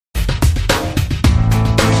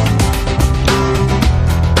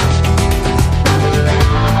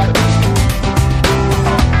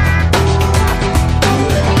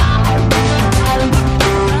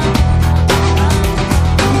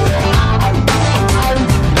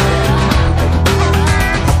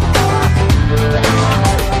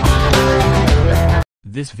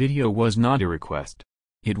This video was not a request.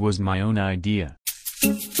 It was my own idea.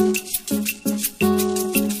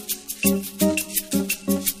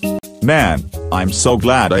 Man, I'm so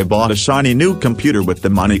glad I bought a shiny new computer with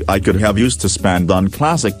the money I could have used to spend on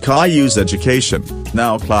classic Caillou's education.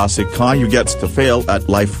 Now classic Caillou gets to fail at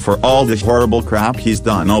life for all the horrible crap he's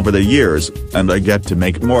done over the years, and I get to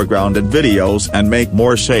make more grounded videos and make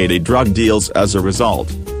more shady drug deals as a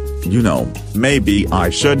result. You know, maybe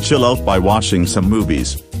I should chill out by watching some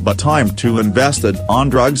movies, but I'm too invested on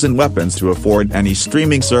drugs and weapons to afford any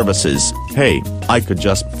streaming services. Hey, I could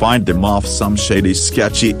just find them off some shady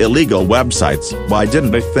sketchy illegal websites. Why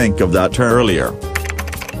didn't I think of that earlier?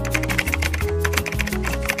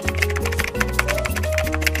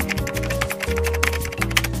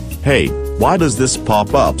 Hey, why does this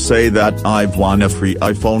pop-up say that I've won a free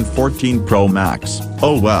iPhone 14 Pro Max?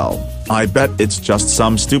 Oh well, I bet it's just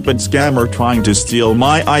some stupid scammer trying to steal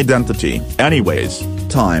my identity. Anyways,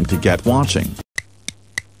 time to get watching.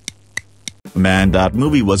 Man, that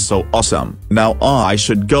movie was so awesome. Now I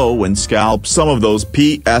should go and scalp some of those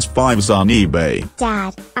PS5s on eBay.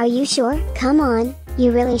 Dad, are you sure? Come on,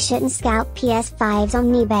 you really shouldn't scalp PS5s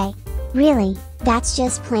on eBay. Really, that's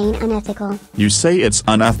just plain unethical. You say it's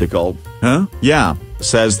unethical, huh? Yeah,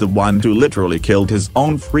 says the one who literally killed his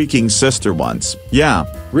own freaking sister once. Yeah,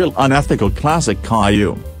 real unethical classic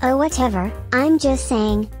Caillou. Oh whatever, I'm just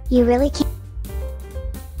saying, you really can't.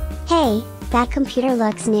 Hey, that computer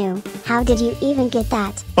looks new. How did you even get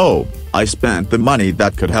that? Oh, I spent the money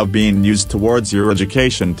that could have been used towards your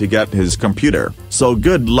education to get his computer, so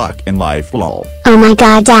good luck in life lol. Oh my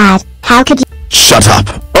god, Dad, how could you— Shut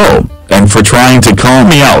up! Oh, and for trying to call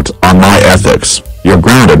me out on my ethics. You're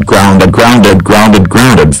grounded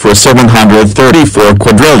for 734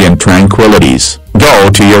 quadrillion tranquilities. Go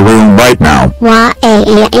to your room right now.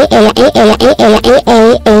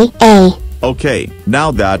 Okay,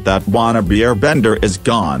 now that wannabe airbender is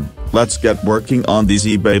gone, let's get working on these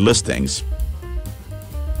eBay listings.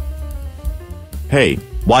 Hey,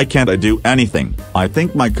 why can't I do anything? I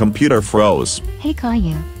think my computer froze. Hey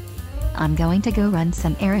Caillou. I'm going to go run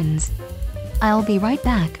some errands. I'll be right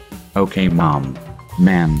back. Okay Mom.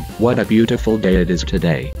 Man, what a beautiful day it is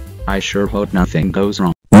today. I sure hope nothing goes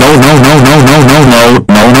wrong. No.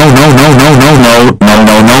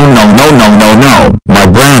 My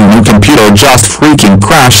brand new computer just freaking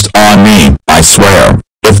crashed on me. I swear,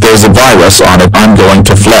 if there's a virus on it, I'm going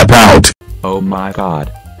to flip out. Oh my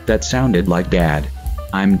god. That sounded like Dad.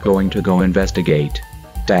 I'm going to go investigate.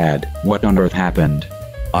 Dad, what on earth happened?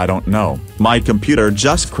 I don't know. My computer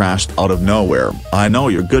just crashed out of nowhere. I know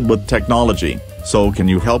you're good with technology, so can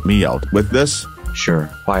you help me out with this? Sure,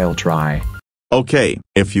 I'll try. Okay,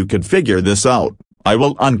 if you could figure this out, I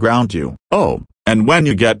will unground you. Oh, and when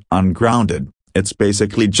you get ungrounded, it's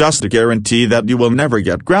basically just a guarantee that you will never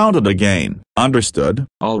get grounded again. Understood?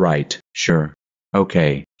 Alright, sure.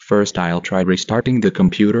 Okay, first I'll try restarting the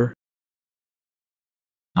computer.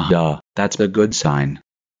 That's a good sign.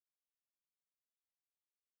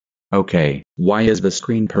 Okay, why is the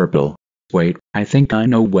screen purple? Wait, I think I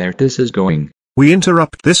know where this is going. We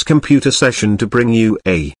interrupt this computer session to bring you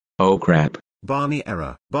a— Oh crap. Barney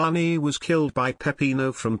error. Barney was killed by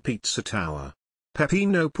Peppino from Pizza Tower.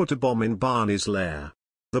 Peppino put a bomb in Barney's lair.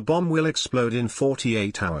 The bomb will explode in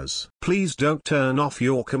 48 hours. Please don't turn off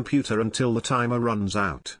your computer until the timer runs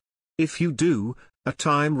out. If you do, a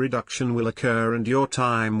time reduction will occur and your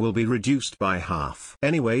time will be reduced by half.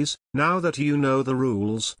 Anyways, now that you know the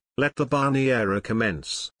rules, let the Barney era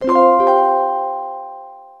commence.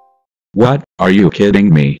 What? Are you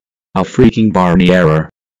kidding me? A freaking Barney error.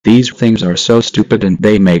 These things are so stupid and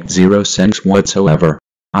they make zero sense whatsoever.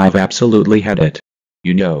 I've absolutely had it.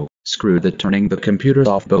 You know, screw the turning the computer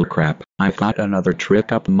off bullcrap. I've got another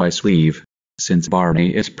trick up my sleeve. Since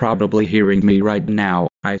Barney is probably hearing me right now,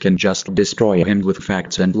 I can just destroy him with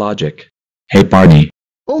facts and logic. Hey Barney.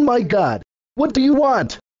 Oh my god. What do you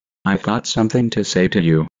want? I've got something to say to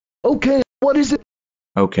you. Okay, what is it?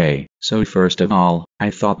 Okay, so first of all,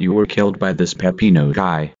 I thought you were killed by this Peppino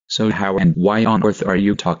guy, so how and why on earth are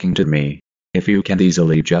you talking to me? If you can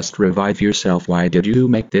easily just revive yourself, why did you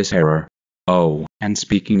make this error? Oh, and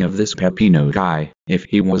speaking of this Peppino guy, if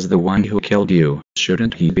he was the one who killed you,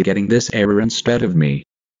 shouldn't he be getting this error instead of me?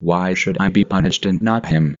 Why should I be punished and not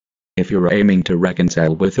him? If you're aiming to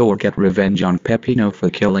reconcile with or get revenge on Peppino for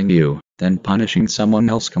killing you, then punishing someone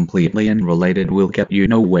else completely unrelated will get you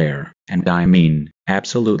nowhere, and I mean,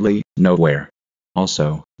 absolutely nowhere.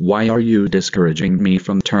 Also, why are you discouraging me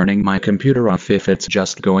from turning my computer off if it's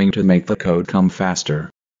just going to make the code come faster?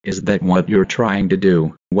 Is that what you're trying to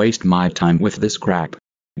do, waste my time with this crap?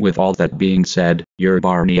 With all that being said, your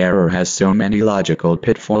Barney error has so many logical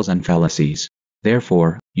pitfalls and fallacies.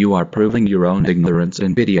 Therefore, you are proving your own ignorance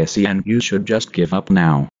and idiocy, and you should just give up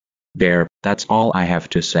now. There, that's all I have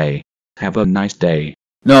to say. Have a nice day.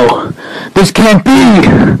 No, this can't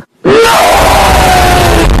be!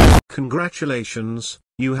 Congratulations,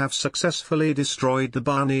 you have successfully destroyed the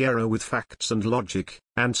Barney error with facts and logic,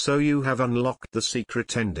 and so you have unlocked the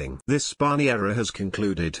secret ending. This Barney error has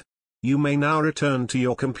concluded. You may now return to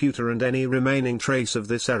your computer and any remaining trace of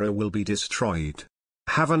this error will be destroyed.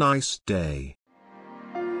 Have a nice day.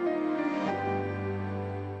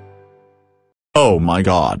 Oh my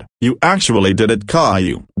god, you actually did it,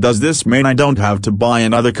 Caillou. Does this mean I don't have to buy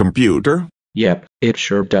another computer? Yep, it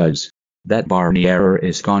sure does. That Barney error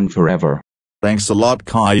is gone forever. Thanks a lot,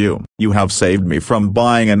 Caillou. You have saved me from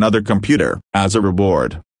buying another computer. As a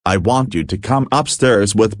reward, I want you to come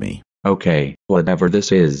upstairs with me. Okay, whatever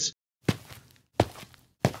this is.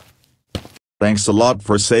 Thanks a lot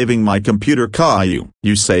for saving my computer, Caillou.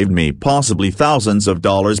 You saved me possibly thousands of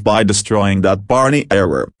dollars by destroying that Barney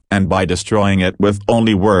error, and by destroying it with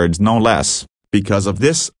only words no less. Because of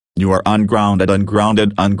this, you are ungrounded for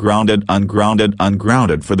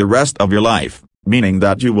the rest of your life, meaning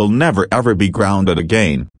that you will never ever be grounded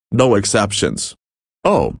again, no exceptions.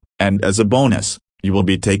 Oh, and as a bonus, you will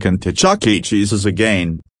be taken to Chuck E. Cheese's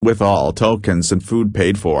again, with all tokens and food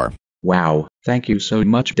paid for. Wow, thank you so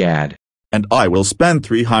much, Dad. And I will spend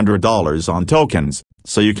 $300 on tokens,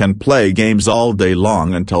 so you can play games all day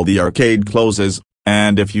long until the arcade closes,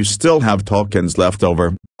 and if you still have tokens left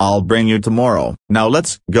over, I'll bring you tomorrow. Now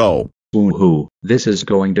let's go. Woohoo, this is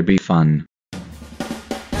going to be fun.